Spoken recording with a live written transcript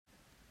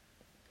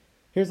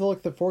Here's a look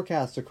at the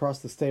forecast across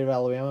the state of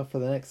Alabama for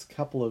the next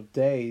couple of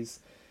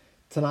days.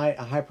 Tonight,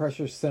 a high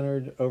pressure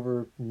centered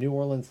over New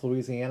Orleans,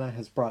 Louisiana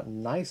has brought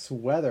nice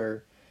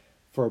weather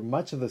for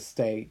much of the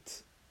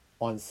state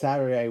on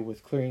Saturday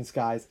with clearing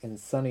skies and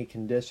sunny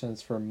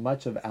conditions for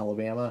much of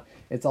Alabama.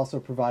 It's also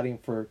providing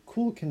for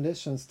cool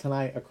conditions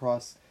tonight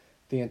across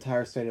the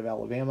entire state of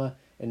Alabama.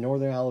 In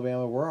northern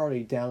Alabama, we're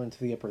already down into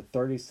the upper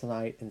 30s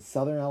tonight. In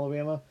southern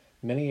Alabama,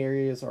 many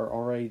areas are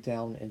already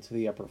down into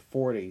the upper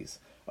 40s.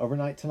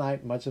 Overnight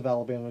tonight, much of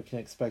Alabama can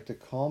expect a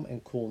calm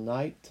and cool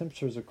night.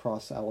 Temperatures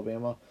across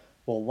Alabama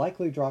will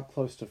likely drop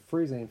close to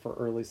freezing for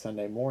early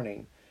Sunday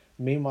morning.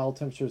 Meanwhile,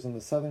 temperatures in the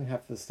southern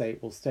half of the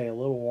state will stay a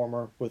little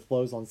warmer with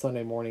lows on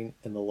Sunday morning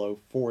in the low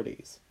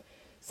 40s.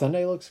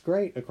 Sunday looks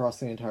great across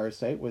the entire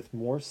state with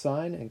more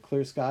sun and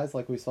clear skies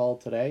like we saw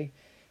today.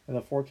 And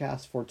the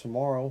forecast for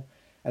tomorrow,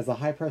 as the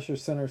high pressure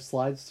center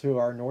slides to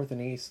our north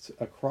and east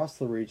across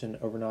the region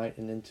overnight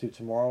and into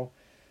tomorrow,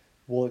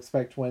 we'll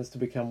expect winds to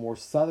become more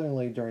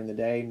southerly during the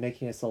day,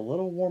 making us a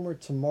little warmer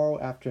tomorrow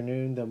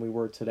afternoon than we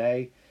were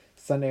today.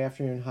 Sunday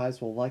afternoon highs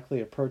will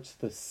likely approach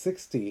the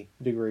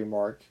 60-degree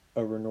mark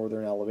over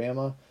northern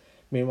Alabama.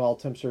 Meanwhile,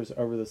 temperatures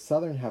over the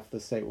southern half of the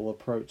state will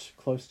approach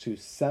close to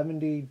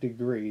 70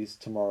 degrees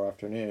tomorrow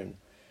afternoon.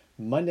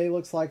 Monday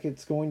looks like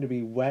it's going to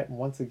be wet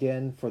once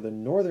again for the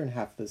northern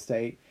half of the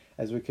state,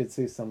 as we could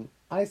see some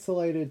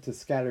isolated to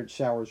scattered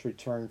showers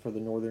return for the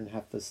northern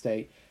half of the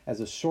state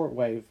as a short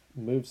wave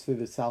moves through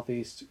the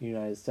southeast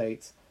United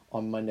States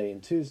on Monday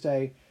and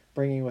Tuesday,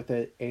 bringing with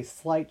it a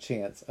slight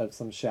chance of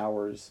some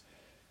showers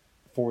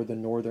for the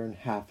northern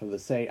half of the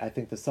state. I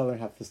think the southern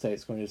half of the state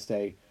is going to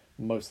stay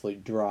mostly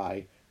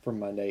dry for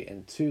Monday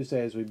and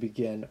Tuesday as we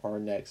begin our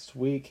next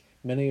week.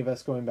 Many of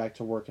us going back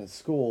to work and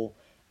school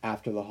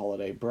after the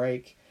holiday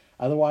break.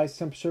 Otherwise,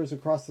 temperatures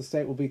across the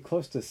state will be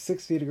close to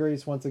 60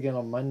 degrees once again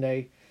on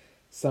Monday.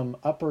 Some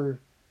upper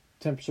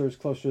temperatures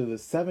closer to the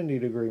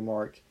 70-degree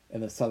mark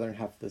in the southern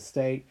half of the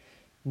state.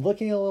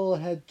 Looking a little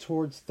ahead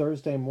towards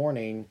Thursday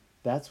morning,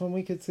 that's when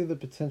we could see the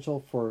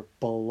potential for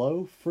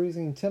below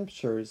freezing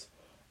temperatures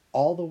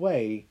all the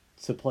way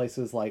to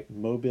places like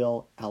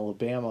Mobile,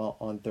 Alabama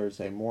on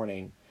Thursday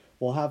morning.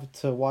 We'll have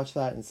to watch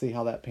that and see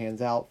how that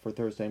pans out for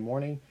Thursday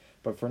morning.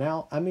 But for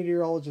now, I'm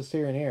meteorologist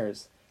Aaron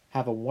Ayers.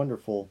 Have a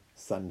wonderful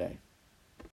Sunday.